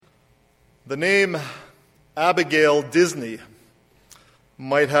The name Abigail Disney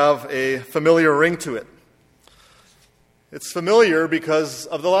might have a familiar ring to it. It's familiar because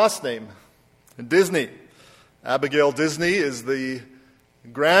of the last name, Disney. Abigail Disney is the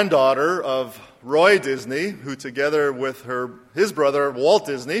granddaughter of Roy Disney, who together with his brother Walt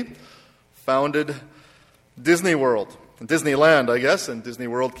Disney founded Disney World. Disneyland, I guess, and Disney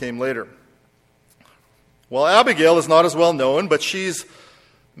World came later. Well, Abigail is not as well known, but she's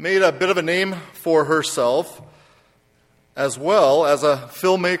made a bit of a name for herself as well as a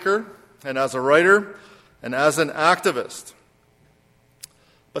filmmaker and as a writer and as an activist.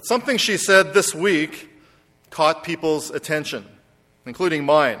 But something she said this week caught people's attention, including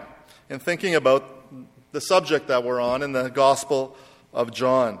mine, in thinking about the subject that we're on in the Gospel of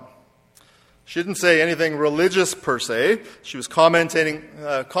John. She didn't say anything religious per se. She was commenting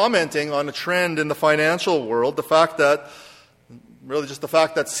on a trend in the financial world, the fact that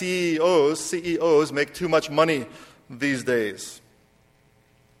CEOs make too much money these days.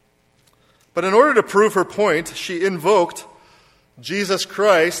 But in order to prove her point, she invoked Jesus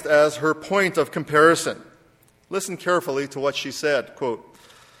Christ as her point of comparison. Listen carefully to what she said, quote,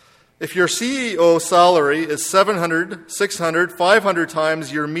 "If your CEO salary is 700, 600, 500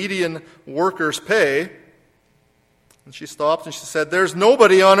 times your median worker's pay," and she stopped and she said, "there's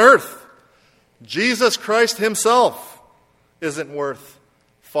nobody on earth. Jesus Christ himself isn't worth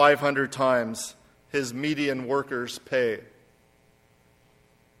 500 times his median worker's pay."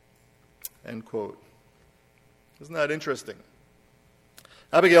 End quote. Isn't that interesting?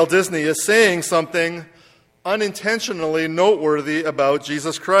 Abigail Disney is saying something unintentionally noteworthy about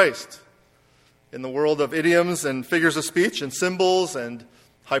Jesus Christ. In the world of idioms and figures of speech and symbols and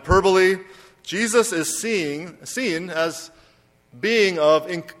hyperbole, Jesus is seen as being of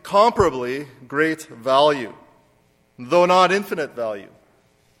incomparably great value, though not infinite value.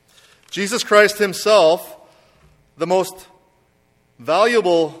 Jesus Christ himself, the most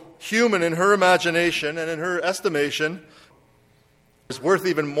valuable human in her imagination and in her estimation, is worth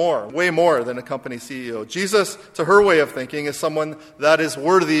even more, way more than a company CEO. Jesus, to her way of thinking, is someone that is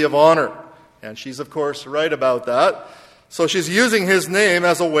worthy of honor. And she's, of course, right about that. So she's using his name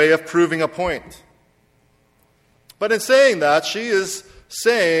as a way of proving a point. But in saying that, she is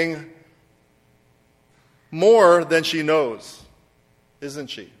saying more than she knows, isn't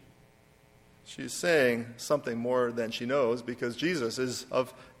she? She's saying something more than she knows because Jesus is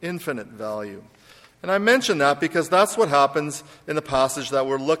of infinite value. And I mention that because that's what happens in the passage that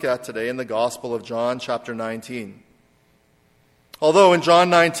we'll look at today in the Gospel of John, chapter 19. Although in John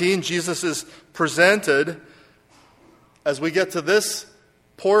 19, Jesus is presented, as we get to this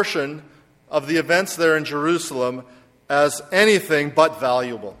portion of the events there in Jerusalem, as anything but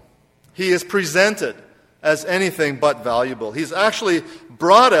valuable. He is presented as anything but valuable. He's actually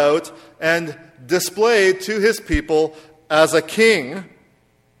brought out and displayed to his people as a king,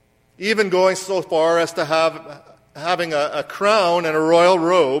 even going so far as to having a crown and a royal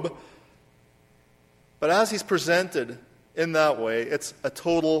robe. But as he's presented in that way, it's a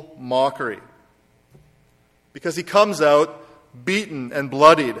total mockery. Because he comes out beaten and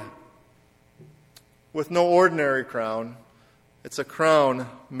bloodied with no ordinary crown. It's a crown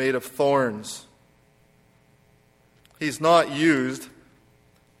made of thorns. He's not used,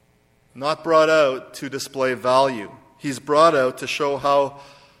 not brought out to display value. He's brought out to show how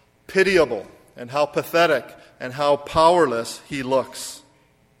pitiable and how pathetic and how powerless he looks.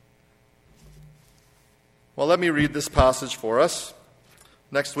 Well, let me read this passage for us.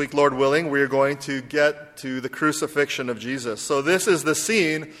 Next week, Lord willing, we are going to get to the crucifixion of Jesus. So this is the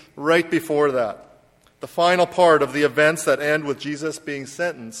scene right before that. The final part of the events that end with Jesus being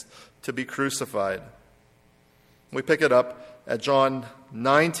sentenced to be crucified. We pick it up at John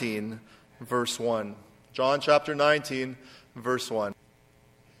 19, verse 1. John chapter 19, verse 1.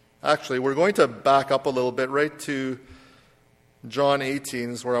 Actually, we're going to back up a little bit right to John 18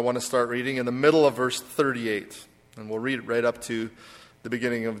 is where I want to start reading, in the middle of verse 38. And we'll read it right up to the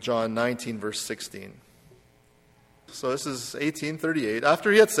beginning of John 19, verse 16. So this is 18:38.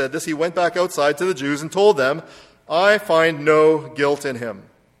 After he had said this, he went back outside to the Jews and told them, "I find no guilt in him.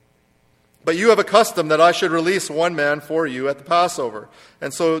 But you have a custom that I should release one man for you at the Passover.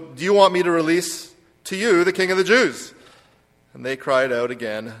 And so do you want me to release to you the King of the Jews?" And they cried out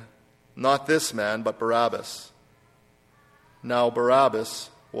again, "Not this man, but Barabbas." Now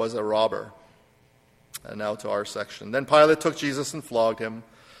Barabbas was a robber. And now to our section. Then Pilate took Jesus and flogged him.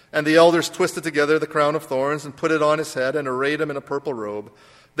 And the elders twisted together the crown of thorns and put it on his head and arrayed him in a purple robe.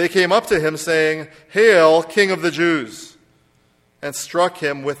 They came up to him saying, "Hail, King of the Jews!" and struck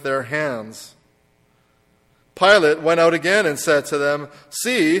him with their hands. Pilate went out again and said to them,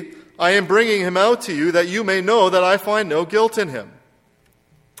 "See, I am bringing him out to you that you may know that I find no guilt in him."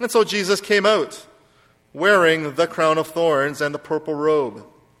 And so Jesus came out, wearing the crown of thorns and the purple robe.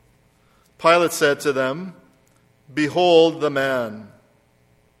 Pilate said to them, "Behold the man."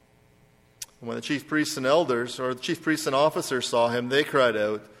 And when the chief priests and elders, or the chief priests and officers saw him, they cried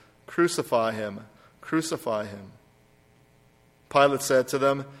out, "Crucify him, crucify him." Pilate said to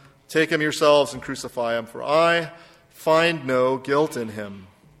them, "Take him yourselves and crucify him, for I find no guilt in him."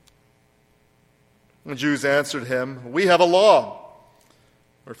 The Jews answered him, "We have a law,"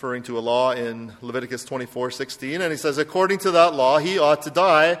 referring to a law in Leviticus 24:16, and he says, "According to that law, he ought to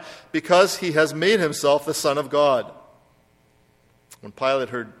die because he has made himself the Son of God." When Pilate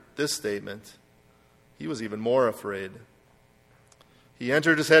heard this statement, he was even more afraid. He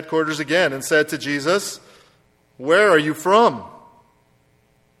entered his headquarters again and said to Jesus, "Where are you from?"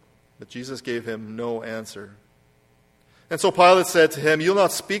 But Jesus gave him no answer. And so Pilate said to him, "You'll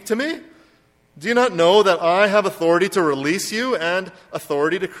not speak to me? Do you not know that I have authority to release you and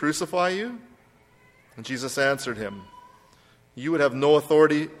authority to crucify you?" And Jesus answered him, "You would have no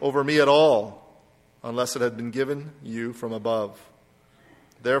authority over me at all unless it had been given you from above.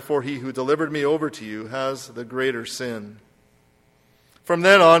 Therefore he who delivered me over to you has the greater sin." From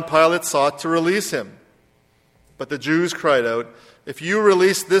then on, Pilate sought to release him. But the Jews cried out, "If you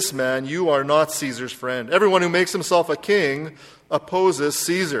release this man, you are not Caesar's friend. Everyone who makes himself a king opposes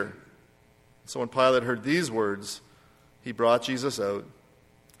Caesar." So when Pilate heard these words, he brought Jesus out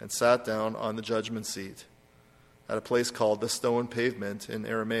and sat down on the judgment seat at a place called the Stone Pavement, in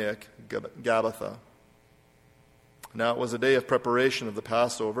Aramaic, Gabbatha. Now it was a day of preparation of the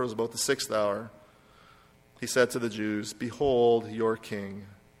Passover. It was about the 6th hour. He said to the Jews, "Behold your king."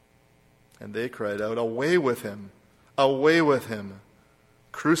 And they cried out, "Away with him! Away with him!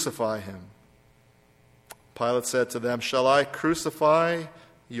 Crucify him!" Pilate said to them, "Shall I crucify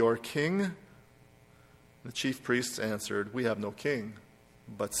your king?" The chief priests answered, "We have no king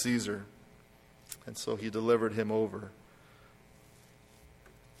but Caesar." And so he delivered him over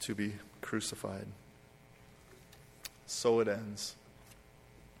to be crucified. So it ends.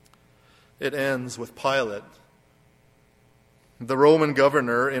 It ends with Pilate, the Roman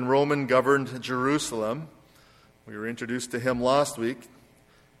governor in Roman-governed Jerusalem. We were introduced to him last week.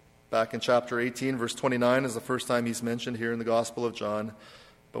 Back in chapter 18, verse 29 is the first time he's mentioned here in the Gospel of John.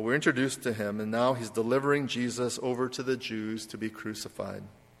 But we're introduced to him, and now he's delivering Jesus over to the Jews to be crucified.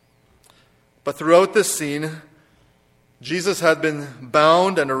 But throughout this scene, Jesus had been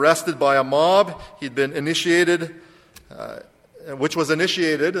bound and arrested by a mob. He'd been initiated,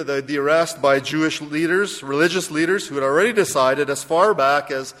 the arrest by Jewish leaders, religious leaders, who had already decided as far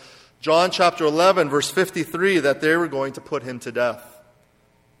back as John chapter 11, verse 53, that they were going to put him to death.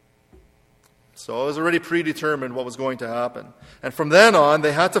 So it was already predetermined what was going to happen. And from then on,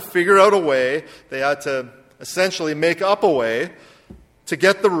 they had to figure out a way, they had to essentially make up a way to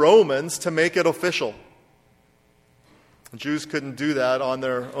get the Romans to make it official. The Jews couldn't do that on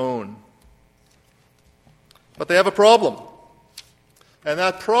their own. But they have a problem. And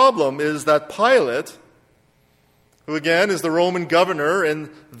that problem is that Pilate, who again is the Roman governor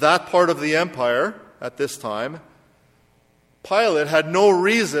in that part of the empire at this time, Pilate had no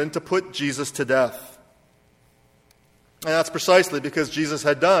reason to put Jesus to death. And that's precisely because Jesus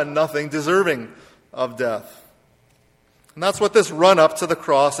had done nothing deserving of death. And that's what this run-up to the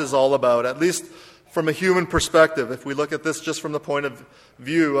cross is all about, at least from a human perspective, if we look at this just from the point of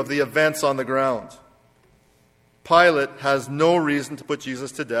view of the events on the ground. Pilate has no reason to put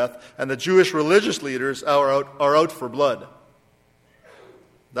Jesus to death, and the Jewish religious leaders are out for blood.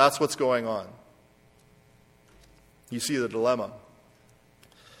 That's what's going on. You see the dilemma.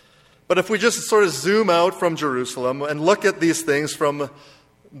 But if we just sort of zoom out from Jerusalem and look at these things from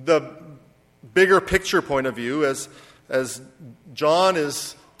the bigger picture point of view, as John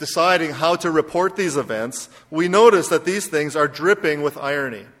is deciding how to report these events, we notice that these things are dripping with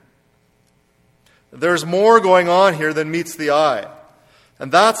irony. There's more going on here than meets the eye.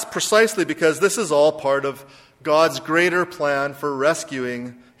 And that's precisely because this is all part of God's greater plan for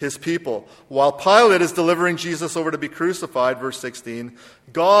rescuing his people. While Pilate is delivering Jesus over to be crucified, verse 16,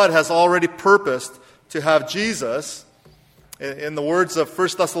 God has already purposed to have Jesus, in the words of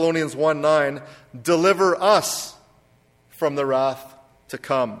 1 Thessalonians 1:9, deliver us from the wrath to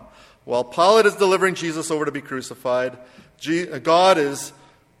come. While Pilate is delivering Jesus over to be crucified, God is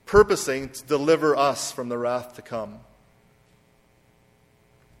purposing to deliver us from the wrath to come.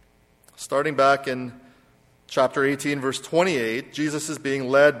 Starting back in chapter 18, verse 28, Jesus is being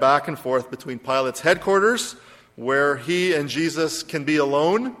led back and forth between Pilate's headquarters, where he and Jesus can be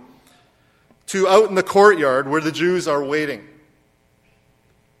alone, to out in the courtyard where the Jews are waiting.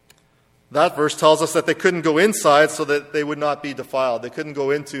 That verse tells us that they couldn't go inside so that they would not be defiled. They couldn't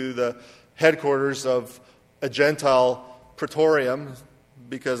go into the headquarters of a Gentile praetorium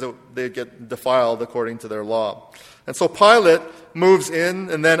because they'd get defiled according to their law. And so Pilate moves in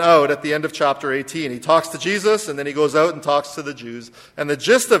and then out at the end of chapter 18. He talks to Jesus, and then he goes out and talks to the Jews. And the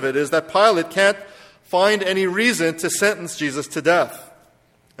gist of it is that Pilate can't find any reason to sentence Jesus to death.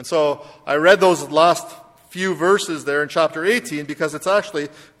 And so I read those last few verses there in chapter 18 because it's actually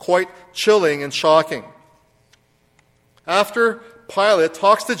quite chilling and shocking. After Pilate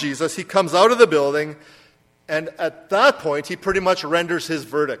talks to Jesus, he comes out of the building, and at that point, he pretty much renders his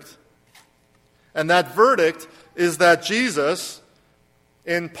verdict. And that verdict is that Jesus,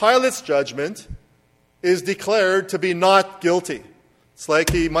 in Pilate's judgment, is declared to be not guilty. It's like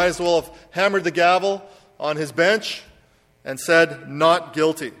he might as well have hammered the gavel on his bench and said, not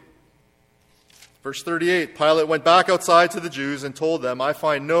guilty. Verse 38, Pilate went back outside to the Jews and told them, I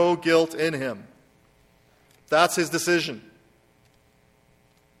find no guilt in him. That's his decision.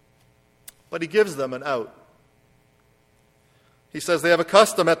 But he gives them an out. He says they have a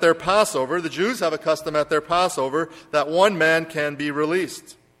custom at their Passover, the Jews have a custom at their Passover, that one man can be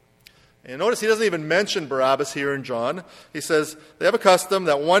released. And notice he doesn't even mention Barabbas here in John. He says they have a custom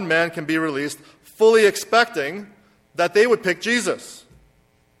that one man can be released, fully expecting that they would pick Jesus.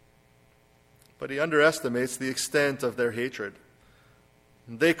 But he underestimates the extent of their hatred.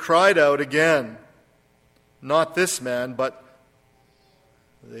 They cried out again, not this man, but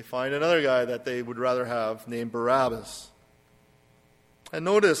they find another guy that they would rather have named Barabbas. And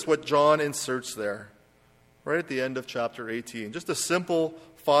notice what John inserts there, right at the end of chapter 18. Just a simple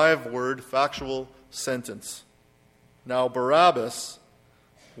 5-word factual sentence. Now Barabbas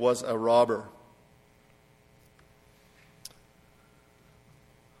was a robber.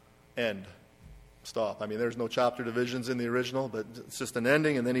 End. Stop. I mean, there's no chapter divisions in the original, but it's just an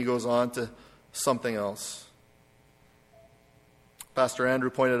ending, and then he goes on to something else. Pastor Andrew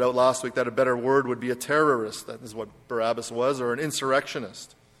pointed out last week that a better word would be a terrorist. That is what Barabbas was, or an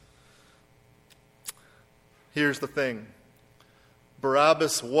insurrectionist. Here's the thing.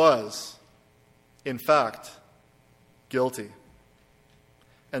 Barabbas was, in fact, guilty.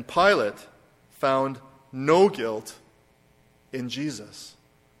 And Pilate found no guilt in Jesus.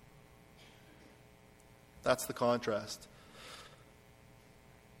 That's the contrast.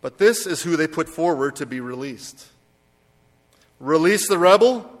 But this is who they put forward to be released. Release the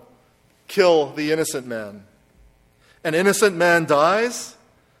rebel, kill the innocent man. An innocent man dies,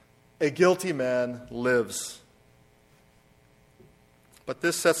 a guilty man lives. But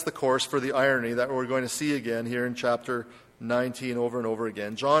this sets the course for the irony that we're going to see again here in chapter 19 over and over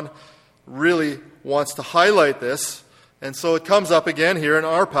again. John really wants to highlight this, and so it comes up again here in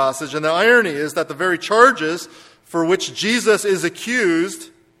our passage. And the irony is that the very charges for which Jesus is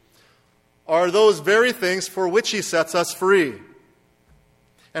accused are those very things for which he sets us free.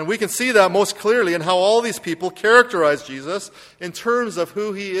 And we can see that most clearly in how all these people characterize Jesus in terms of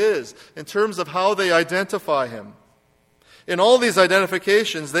who he is, in terms of how they identify him. In all these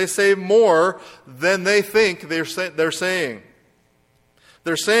identifications, they say more than they think they're saying.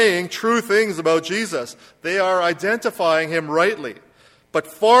 They're saying true things about Jesus. They are identifying him rightly. But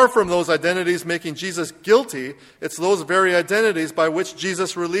far from those identities making Jesus guilty, it's those very identities by which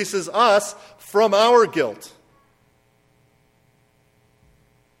Jesus releases us from our guilt.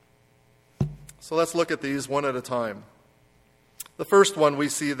 So let's look at these one at a time. The first one we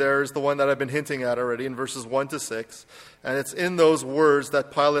see there is the one that I've been hinting at already in verses 1 to 6. And it's in those words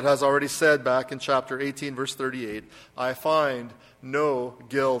that Pilate has already said back in chapter 18, verse 38, I find no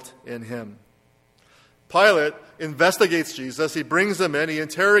guilt in him. Pilate investigates Jesus, he brings him in, he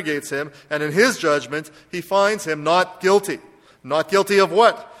interrogates him, and in his judgment, he finds him not guilty. Not guilty of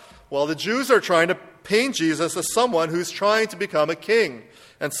what? Well, the Jews are trying to paint Jesus as someone who's trying to become a king,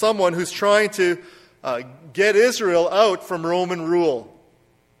 and someone who's trying to get Israel out from Roman rule.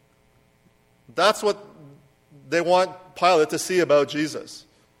 That's what they want Pilate to see about Jesus,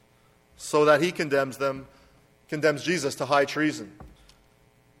 so that he condemns Jesus to high treason,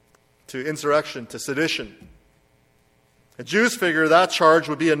 to insurrection, to sedition. The Jews figure that charge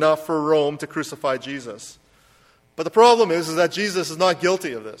would be enough for Rome to crucify Jesus. But the problem is that Jesus is not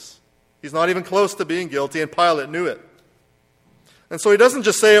guilty of this. He's not even close to being guilty, and Pilate knew it. And so he doesn't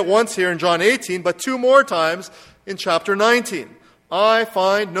just say it once here in John 18, but 2 more times in chapter 19. I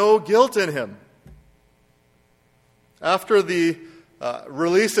find no guilt in him. After the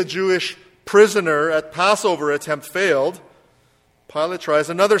release a Jewish prisoner at Passover attempt failed, Pilate tries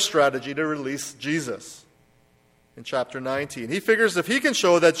another strategy to release Jesus. in chapter 19. He figures if he can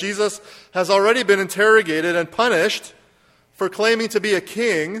show that Jesus has already been interrogated and punished for claiming to be a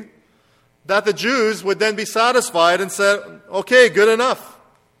king, that the Jews would then be satisfied and said, okay, good enough.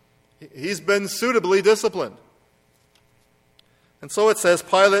 He's been suitably disciplined. And so it says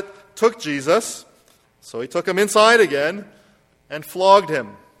Pilate took Jesus, so he took him inside again and flogged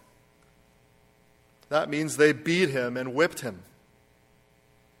him. That means they beat him and whipped him.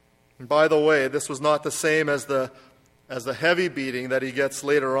 And by the way, this was not the same as the heavy beating that he gets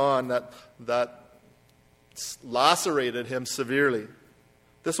later on that lacerated him severely.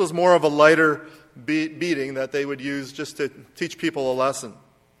 This was more of a lighter beating that they would use just to teach people a lesson.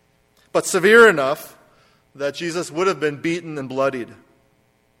 But severe enough that Jesus would have been beaten and bloodied.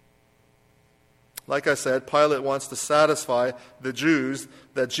 Like I said, Pilate wants to satisfy the Jews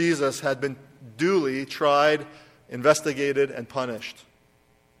that Jesus had been duly tried, investigated, and punished.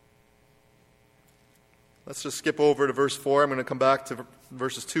 Let's just skip over to verse 4. I'm going to come back to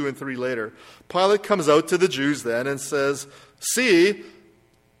verses 2 and 3 later. Pilate comes out to the Jews then and says, see,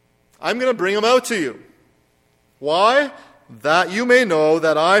 I'm going to bring him out to you. Why? That you may know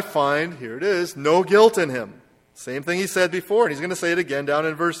that I find, here it is, no guilt in him. Same thing he said before, and he's going to say it again down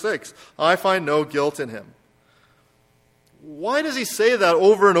in verse 6. I find no guilt in him. Why does he say that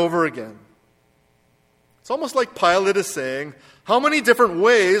over and over again? It's almost like Pilate is saying, how many different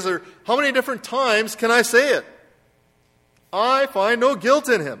ways or how many different times can I say it? I find no guilt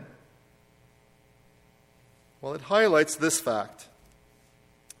in him. Well, it highlights this fact,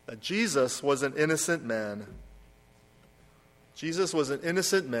 that Jesus was an innocent man. Jesus was an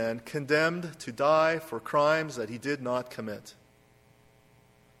innocent man condemned to die for crimes that he did not commit.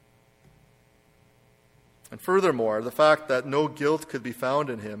 And furthermore, the fact that no guilt could be found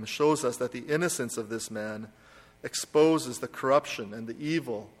in him shows us that the innocence of this man exposes the corruption and the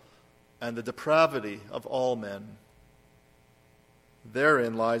evil and the depravity of all men.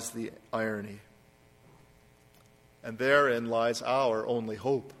 Therein lies the irony. And therein lies our only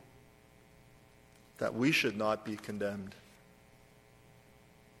hope, that we should not be condemned.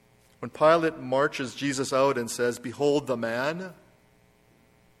 When Pilate marches Jesus out and says, behold the man,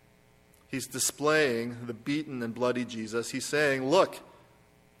 he's displaying the beaten and bloody Jesus. He's saying, look,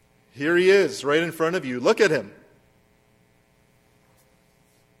 here he is right in front of you. Look at him.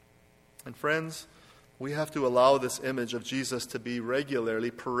 And friends, we have to allow this image of Jesus to be regularly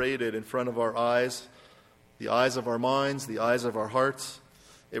paraded in front of our eyes, the eyes of our minds, the eyes of our hearts.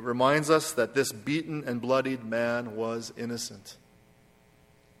 It reminds us that this beaten and bloodied man was innocent.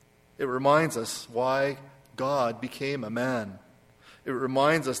 It reminds us why God became a man. It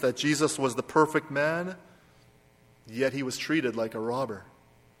reminds us that Jesus was the perfect man, yet he was treated like a robber.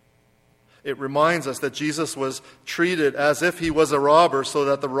 It reminds us that Jesus was treated as if he was a robber so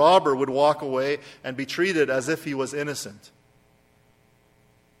that the robber would walk away and be treated as if he was innocent.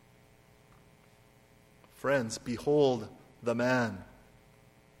 Friends, behold the man.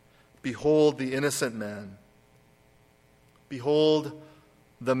 Behold the innocent man. Behold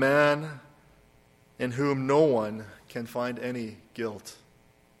the man in whom no one can find any guilt.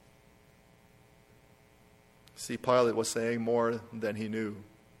 See, Pilate was saying more than he knew.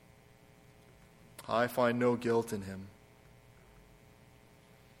 I find no guilt in him.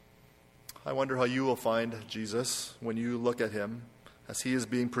 I wonder how you will find Jesus when you look at him as he is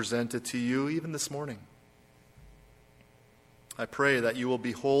being presented to you even this morning. I pray that you will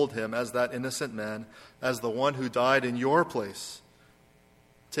behold him as that innocent man, as the one who died in your place,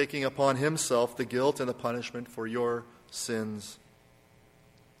 taking upon himself the guilt and the punishment for your sins.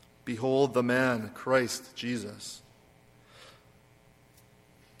 Behold the man, Christ Jesus.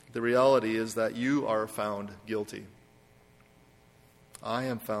 The reality is that you are found guilty. I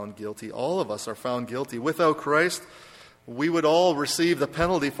am found guilty. All of us are found guilty. Without Christ, we would all receive the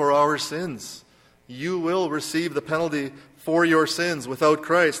penalty for our sins. You will receive the penalty for your sins without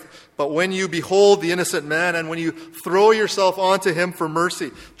Christ. But when you behold the innocent man and when you throw yourself onto him for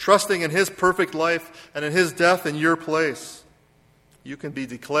mercy, trusting in his perfect life and in his death in your place, you can be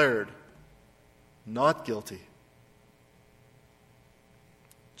declared not guilty.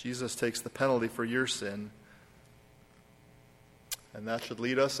 Jesus takes the penalty for your sin, and that should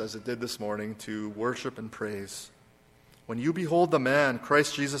lead us, as it did this morning, to worship and praise. When you behold the man,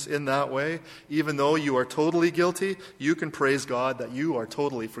 Christ Jesus, in that way, even though you are totally guilty, you can praise God that you are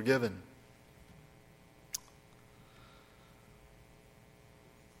totally forgiven.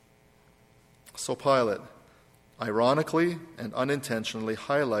 So Pilate, ironically and unintentionally,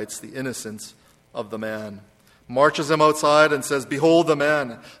 highlights the innocence of the man, marches him outside and says, behold the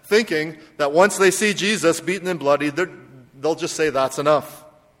man, thinking that once they see Jesus beaten and bloody, they'll just say that's enough.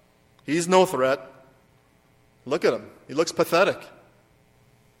 He's no threat. Look at him. He looks pathetic.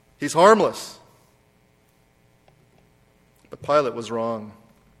 He's harmless. But Pilate was wrong.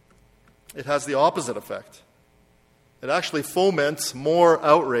 It has the opposite effect. It actually foments more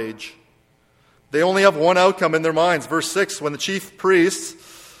outrage. They only have one outcome in their minds. Verse 6, when the chief priests,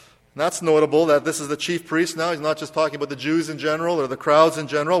 and that's notable that this is the chief priest now. He's not just talking about the Jews in general or the crowds in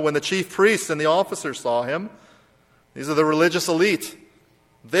general. When the chief priests and the officers saw him, these are the religious elite,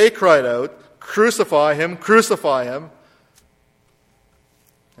 they cried out, "Crucify him, crucify him."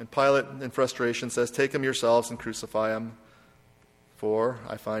 And Pilate, in frustration, says, "Take him yourselves and crucify him, for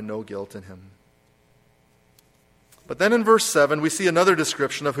I find no guilt in him." But then in verse 7, we see another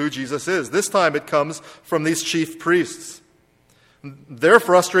description of who Jesus is. This time it comes from these chief priests. They're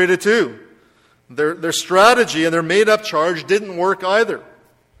frustrated too. Their strategy and their made-up charge didn't work either.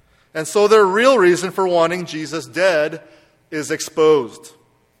 And so their real reason for wanting Jesus dead is exposed.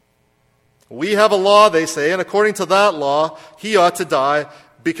 We have a law, they say, and according to that law, he ought to die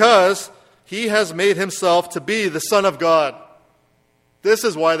because he has made himself to be the Son of God. This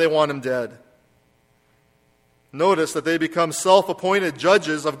is why they want him dead. Notice that they become self-appointed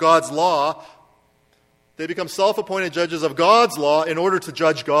judges of God's law. They become self-appointed judges of God's law in order to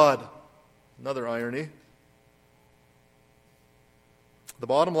judge God. Another irony. The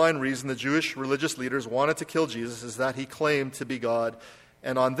bottom line reason the Jewish religious leaders wanted to kill Jesus is that he claimed to be God.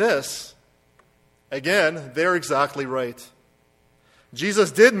 And on this, again, they're exactly right.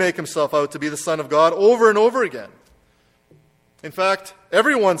 Jesus did make himself out to be the Son of God over and over again. In fact,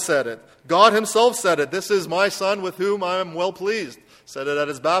 everyone said it. God himself said it. "This is my Son with whom I am well pleased." Said it at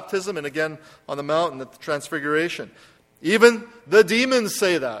his baptism and again on the mountain at the Transfiguration. Even the demons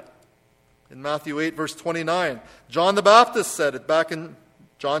say that. In Matthew 8, verse 29. John the Baptist said it back in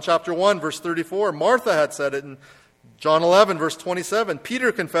John chapter 1, verse 34. Martha had said it in John 11, verse 27.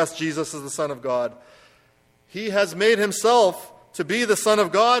 Peter confessed Jesus as the Son of God. He has made himself to be the Son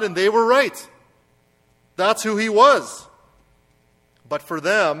of God, and they were right. That's who he was. But for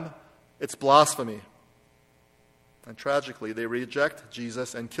them, it's blasphemy. And tragically, they reject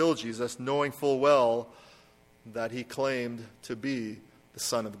Jesus and kill Jesus, knowing full well that he claimed to be the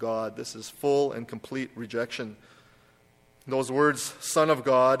Son of God. This is full and complete rejection. Those words, Son of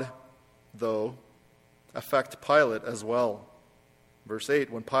God, though, affect Pilate as well. Verse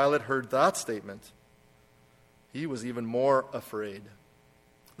 8, when Pilate heard that statement, he was even more afraid.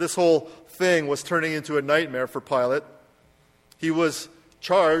 This whole thing was turning into a nightmare for Pilate. He was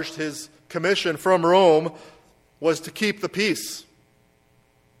charged, his commission from Rome was to keep the peace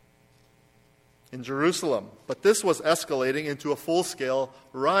in Jerusalem. But this was escalating into a full-scale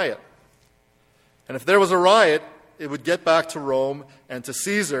riot. And if there was a riot, it would get back to Rome and to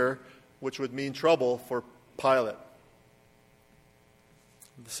Caesar, which would mean trouble for Pilate.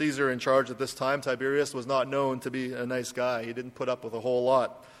 The Caesar in charge at this time, Tiberius, was not known to be a nice guy. He didn't put up with a whole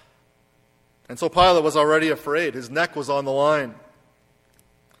lot. And so Pilate was already afraid. His neck was on the line.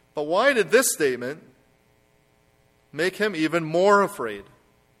 But why did this statement make him even more afraid?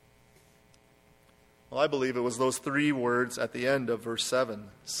 Well, I believe it was those three words at the end of verse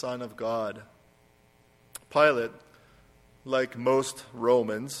 7, Son of God. Pilate, like most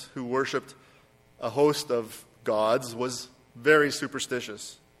Romans who worshipped a host of gods, was very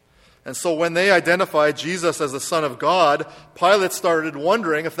superstitious. And so when they identified Jesus as the Son of God, Pilate started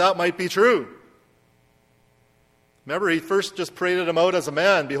wondering if that might be true. Remember, he first just paraded him out as a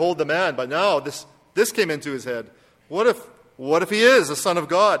man, behold the man, but now this came into his head. What if he is a Son of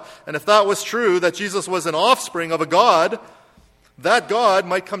God? And if that was true, that Jesus was an offspring of a God, that God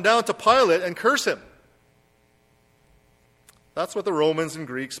might come down to Pilate and curse him. That's what the Romans and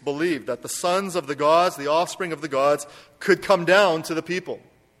Greeks believed, that the sons of the gods, the offspring of the gods, could come down to the people.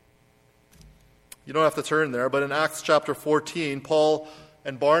 You don't have to turn there, but in Acts chapter 14, Paul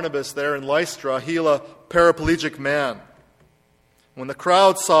and Barnabas there in Lystra heal a paraplegic man. When the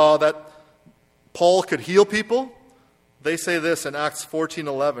crowd saw that Paul could heal people, they say this in Acts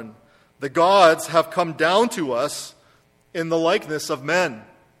 14:11, "The gods have come down to us in the likeness of men."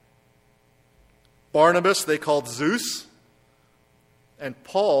 Barnabas they called Zeus, and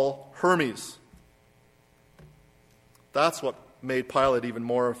Paul Hermes. That's what made Pilate even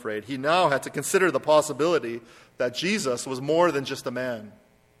more afraid. He now had to consider the possibility that Jesus was more than just a man.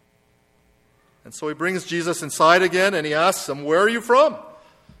 And so he brings Jesus inside again and he asks him, "Where are you from?"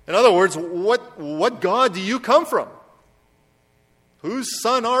 In other words, what God do you come from? Whose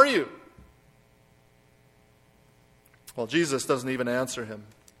son are you? Well, Jesus doesn't even answer him,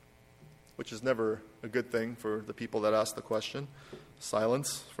 which is never a good thing for the people that ask the question.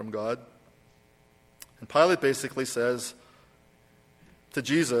 Silence from God. And Pilate basically says, to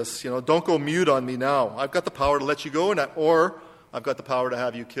Jesus, don't go mute on me now. I've got the power to let you go, or I've got the power to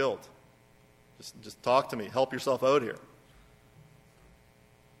have you killed. Just talk to me. Help yourself out here.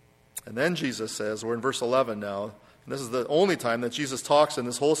 And then Jesus says, we're in verse 11 now, and this is the only time that Jesus talks in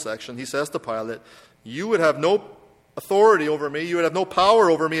this whole section. He says to Pilate, you would have no authority over me, you would have no power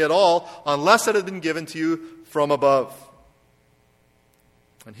over me at all, unless it had been given to you from above.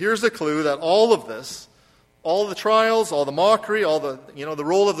 And here's the clue that all of this, all the trials, all the mockery, all the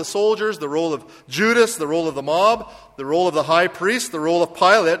role of the soldiers, the role of Judas, the role of the mob, the role of the high priest, the role of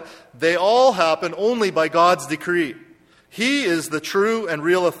Pilate, they all happen only by God's decree. He is the true and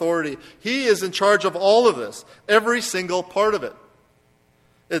real authority. He is in charge of all of this, every single part of it.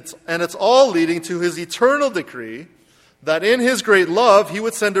 It's all leading to his eternal decree that in his great love, he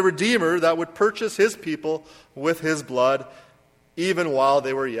would send a Redeemer that would purchase his people with his blood, even while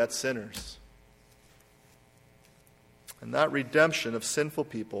they were yet sinners. And that redemption of sinful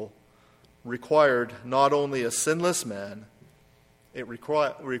people required not only a sinless man, it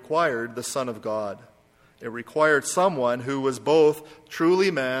required the Son of God. It required someone who was both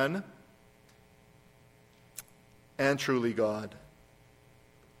truly man and truly God.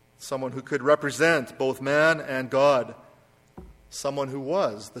 Someone who could represent both man and God. Someone who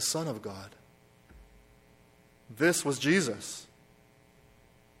was the Son of God. This was Jesus.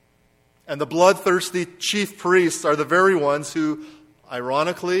 And the bloodthirsty chief priests are the very ones who,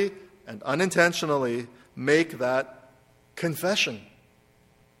 ironically and unintentionally, make that confession.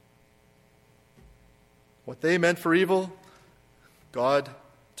 What they meant for evil, God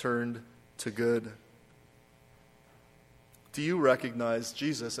turned to good. Do you recognize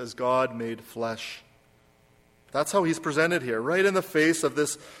Jesus as God made flesh? That's how he's presented here, right in the face of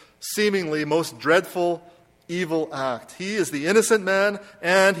this seemingly most dreadful evil act. He is the innocent man,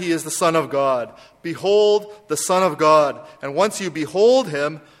 and he is the Son of God. Behold the Son of God. And once you behold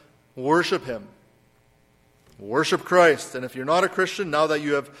him, worship him. Worship Christ. And if you're not a Christian, now that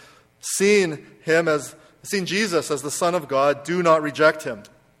you have seen Jesus as the Son of God, do not reject him,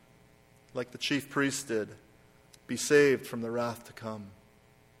 like the chief priests did. Be saved from the wrath to come.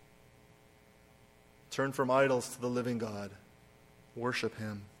 Turn from idols to the living God. Worship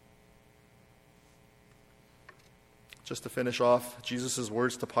him. Just to finish off Jesus'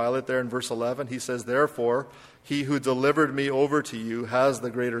 words to Pilate there in verse 11, he says, therefore, he who delivered me over to you has the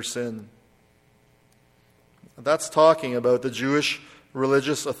greater sin. That's talking about the Jewish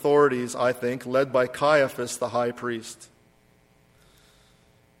religious authorities, I think, led by Caiaphas, the high priest.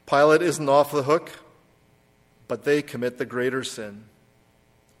 Pilate isn't off the hook, but they commit the greater sin.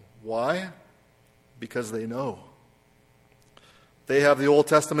 Why? Because they know. They have the Old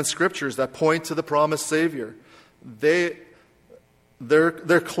Testament scriptures that point to the promised Savior. They're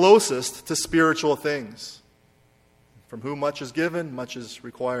closest to spiritual things. From whom much is given, much is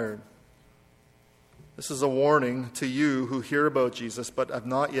required. This is a warning to you who hear about Jesus but have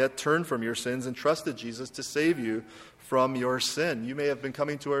not yet turned from your sins and trusted Jesus to save you from your sin. You may have been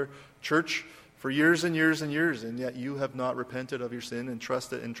coming to our church for years and years and years, and yet you have not repented of your sin and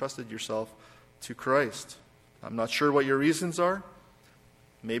trusted yourself to Christ. I'm not sure what your reasons are.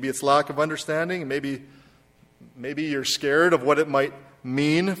 Maybe it's lack of understanding. Maybe you're scared of what it might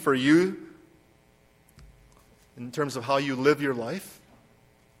mean for you in terms of how you live your life.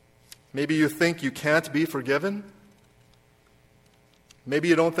 Maybe you think you can't be forgiven. Maybe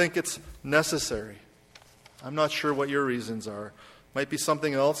you don't think it's necessary. I'm not sure what your reasons are. Might be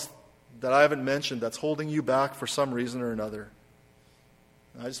something else that I haven't mentioned that's holding you back for some reason or another.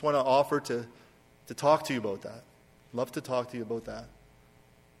 I just want to offer to talk to you about that. Love to talk to you about that.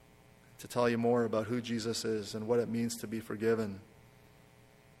 To tell you more about who Jesus is and what it means to be forgiven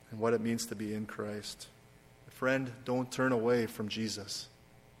and what it means to be in Christ. Friend, don't turn away from Jesus.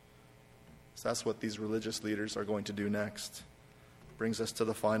 So that's what these religious leaders are going to do next. Brings us to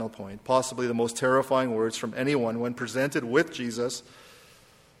the final point. Possibly the most terrifying words from anyone when presented with Jesus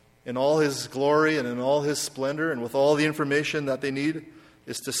in all his glory and in all his splendor and with all the information that they need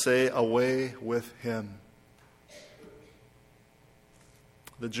is to say, away with him.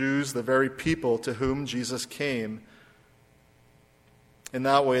 The Jews, the very people to whom Jesus came, in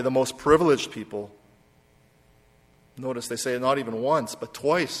that way, the most privileged people. Notice they say it not even once, but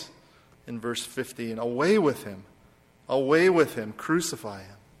twice in verse 15. Away with him. Away with him. Crucify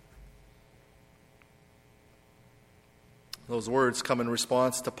him. Those words come in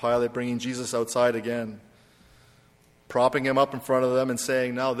response to Pilate bringing Jesus outside again, propping him up in front of them and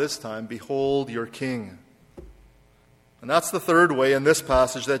saying, now this time, behold your king. And that's the third way in this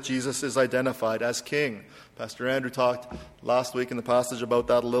passage that Jesus is identified as king. Pastor Andrew talked last week in the passage about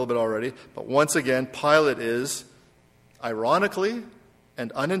that a little bit already. But once again, Pilate is, ironically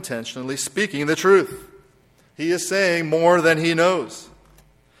and unintentionally speaking the truth. He is saying more than he knows.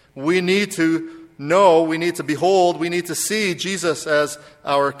 We need to know, we need to behold, we need to see Jesus as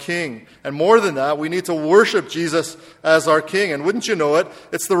our King. And more than that, we need to worship Jesus as our King. And wouldn't you know it,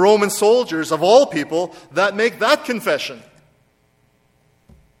 it's the Roman soldiers of all people that make that confession.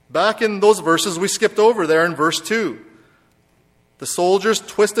 Back in those verses we skipped over there in verse 2. The soldiers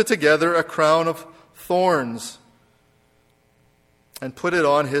twisted together a crown of thorns and put it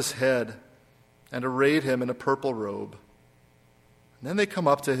on his head and arrayed him in a purple robe. And then they come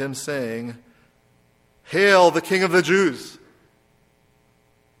up to him saying, "Hail, the King of the Jews."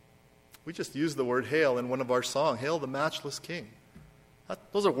 We just used the word hail in one of our songs. Hail the matchless King.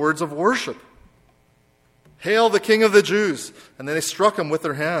 Those are words of worship. Hail the King of the Jews. And then they struck him with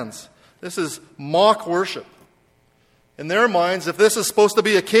their hands. This is mock worship. In their minds, if this is supposed to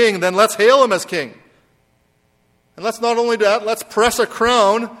be a king, then let's hail him as king. And let's not only do that, let's press a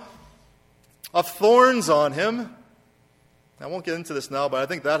crown of thorns on him. I won't get into this now, but I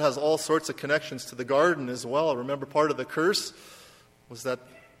think that has all sorts of connections to the garden as well. Remember, part of the curse was that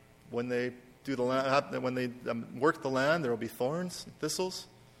when they work the land, there will be thorns and thistles.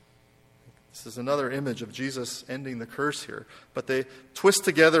 This is another image of Jesus ending the curse here. But they twist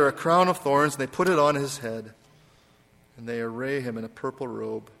together a crown of thorns, and they put it on his head, and they array him in a purple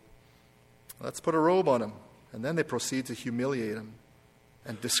robe. Let's put a robe on him. And then they proceed to humiliate him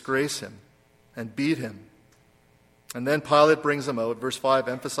and disgrace him and beat him. And then Pilate brings him out. Verse 5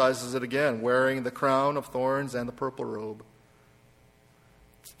 emphasizes it again, wearing the crown of thorns and the purple robe.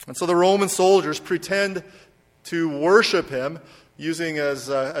 And so the Roman soldiers pretend to worship him using, as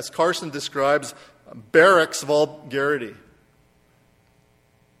Carson describes, barracks vulgarity.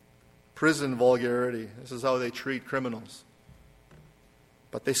 Prison vulgarity. This is how they treat criminals.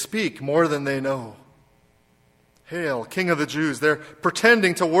 But they speak more than they know. Hail, King of the Jews. They're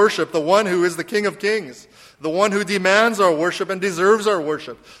pretending to worship the one who is the King of Kings, the one who demands our worship and deserves our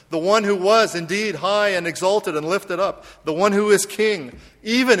worship, the one who was indeed high and exalted and lifted up, the one who is King,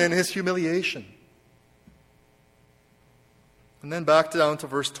 even in his humiliation. And then back down to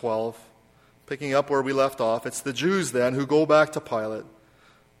verse 12, picking up where we left off. It's the Jews then who go back to Pilate.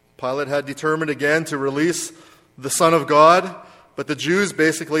 Pilate had determined again to release the Son of God, but the Jews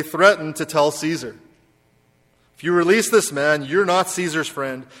basically threatened to tell Caesar, if you release this man, you're not Caesar's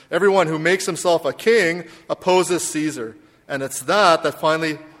friend. Everyone who makes himself a king opposes Caesar. And it's that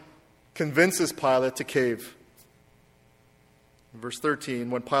finally convinces Pilate to cave. In verse 13,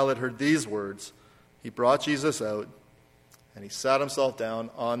 when Pilate heard these words, he brought Jesus out and he sat himself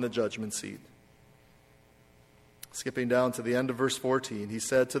down on the judgment seat. Skipping down to the end of verse 14, he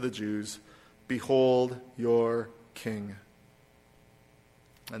said to the Jews, "Behold your king."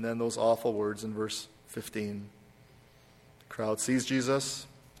 And then those awful words in verse 15. The crowd sees Jesus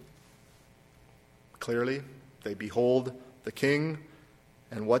clearly. They behold the king.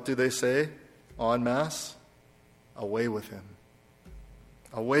 And what do they say en masse? Away with him.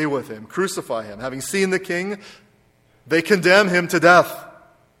 Away with him. Crucify him. Having seen the king, they condemn him to death.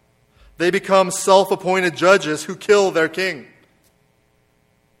 They become self-appointed judges who kill their king.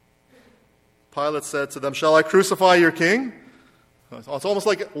 Pilate said to them, "Shall I crucify your king?" It's almost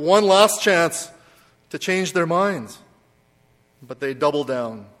like one last chance to change their minds. But they double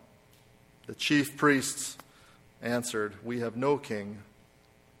down. The chief priests answered, "We have no king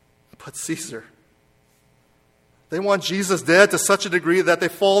but Caesar." They want Jesus dead to such a degree that they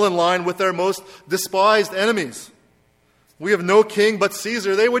fall in line with their most despised enemies. We have no king but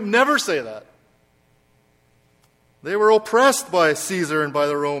Caesar. They would never say that. They were oppressed by Caesar and by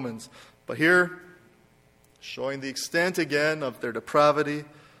the Romans. But here, showing the extent again of their depravity,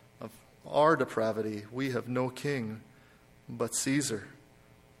 of our depravity, we have no king but Caesar.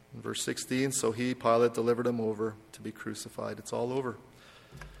 In verse 16, so he, Pilate, delivered him over to be crucified. It's all over.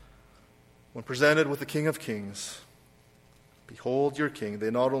 When presented with the King of Kings, behold your king,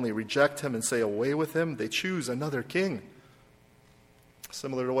 they not only reject him and say away with him, they choose another king.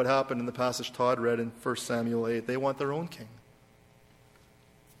 Similar to what happened in the passage Todd read in 1 Samuel 8. They want their own king.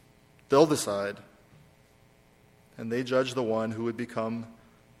 They'll decide. And they judge the one who would become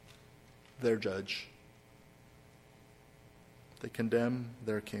their judge. They condemn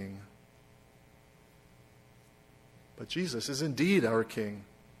their king. But Jesus is indeed our king.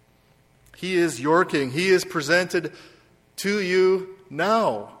 He is your king. He is presented to you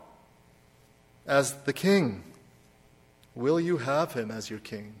now as the king. Will you have him as your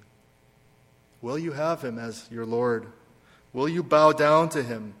king? Will you have him as your Lord? Will you bow down to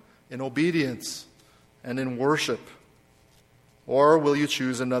him in obedience and in worship? Or will you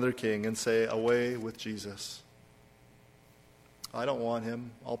choose another king and say, away with Jesus? I don't want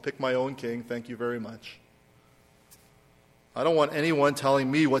him. I'll pick my own king. Thank you very much. I don't want anyone telling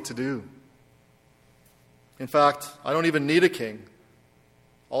me what to do. In fact, I don't even need a king.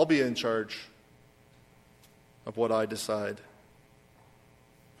 I'll be in charge of what I decide.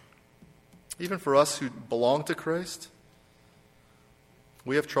 Even for us who belong to Christ,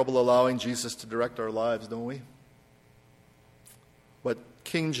 we have trouble allowing Jesus to direct our lives, don't we? What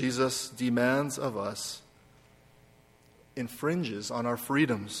King Jesus demands of us infringes on our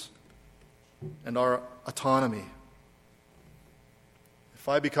freedoms and our autonomy. If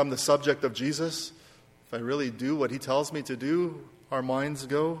I become the subject of Jesus, if I really do what he tells me to do, our minds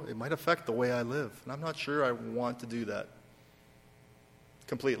go, it might affect the way I live. And I'm not sure I want to do that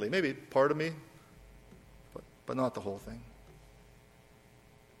completely. Maybe part of me, but not the whole thing.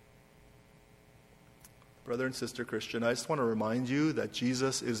 Brother and sister Christian, I just want to remind you that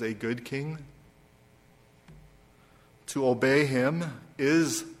Jesus is a good king. To obey him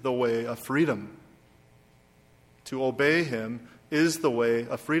is the way of freedom. To obey him is the way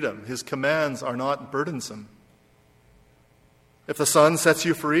of freedom. His commands are not burdensome. If the Son sets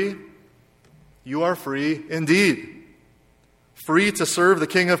you free, you are free indeed. Free to serve the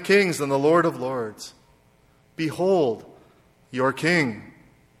King of Kings and the Lord of Lords. Behold, your King.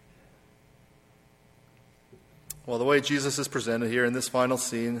 Well, the way Jesus is presented here in this final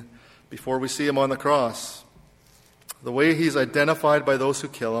scene, before we see him on the cross, the way he's identified by those who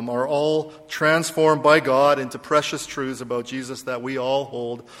kill him are all transformed by God into precious truths about Jesus that we all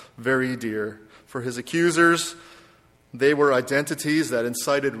hold very dear. For his accusers, they were identities that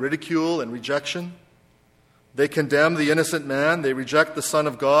incited ridicule and rejection. They condemn the innocent man. They reject the Son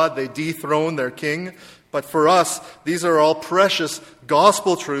of God. They dethrone their king. But for us, these are all precious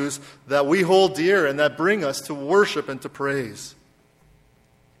gospel truths that we hold dear and that bring us to worship and to praise.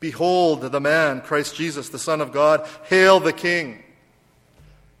 Behold the man, Christ Jesus, the Son of God. Hail the King.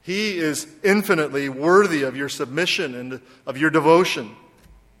 He is infinitely worthy of your submission and of your devotion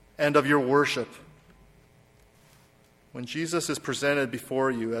and of your worship. When Jesus is presented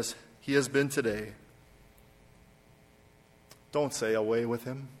before you as he has been today, don't say away with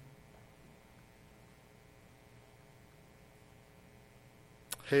him.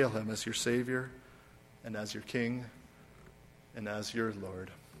 Hail him as your Savior and as your King and as your Lord.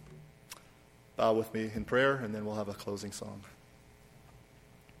 Bow with me in prayer, and then we'll have a closing song.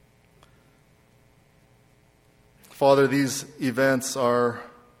 Father, these events are,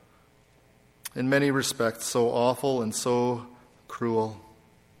 in many respects, so awful and so cruel.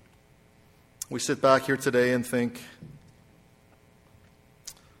 We sit back here today and think,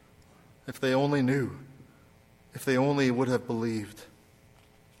 if they only knew, if they only would have believed.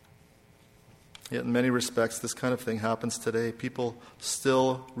 Yet in many respects, this kind of thing happens today. People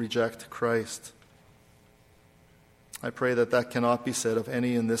still reject Christ. I pray that that cannot be said of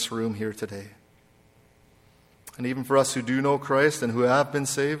any in this room here today. And even for us who do know Christ and who have been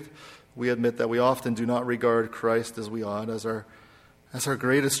saved, we admit that we often do not regard Christ as we ought, as our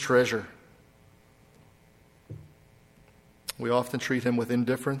greatest treasure. We often treat him with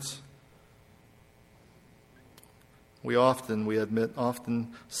indifference. We admit,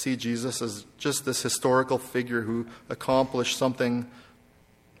 see Jesus as just this historical figure who accomplished something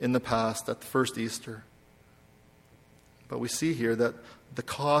in the past at the first Easter. But we see here that the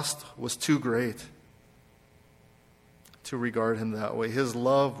cost was too great to regard him that way. His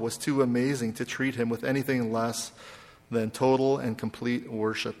love was too amazing to treat him with anything less than total and complete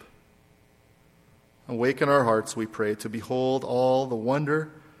worship. Awaken our hearts, we pray, to behold all the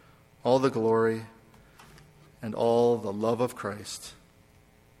wonder, all the glory, and all the love of Christ.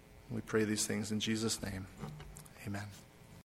 We pray these things in Jesus' name. Amen.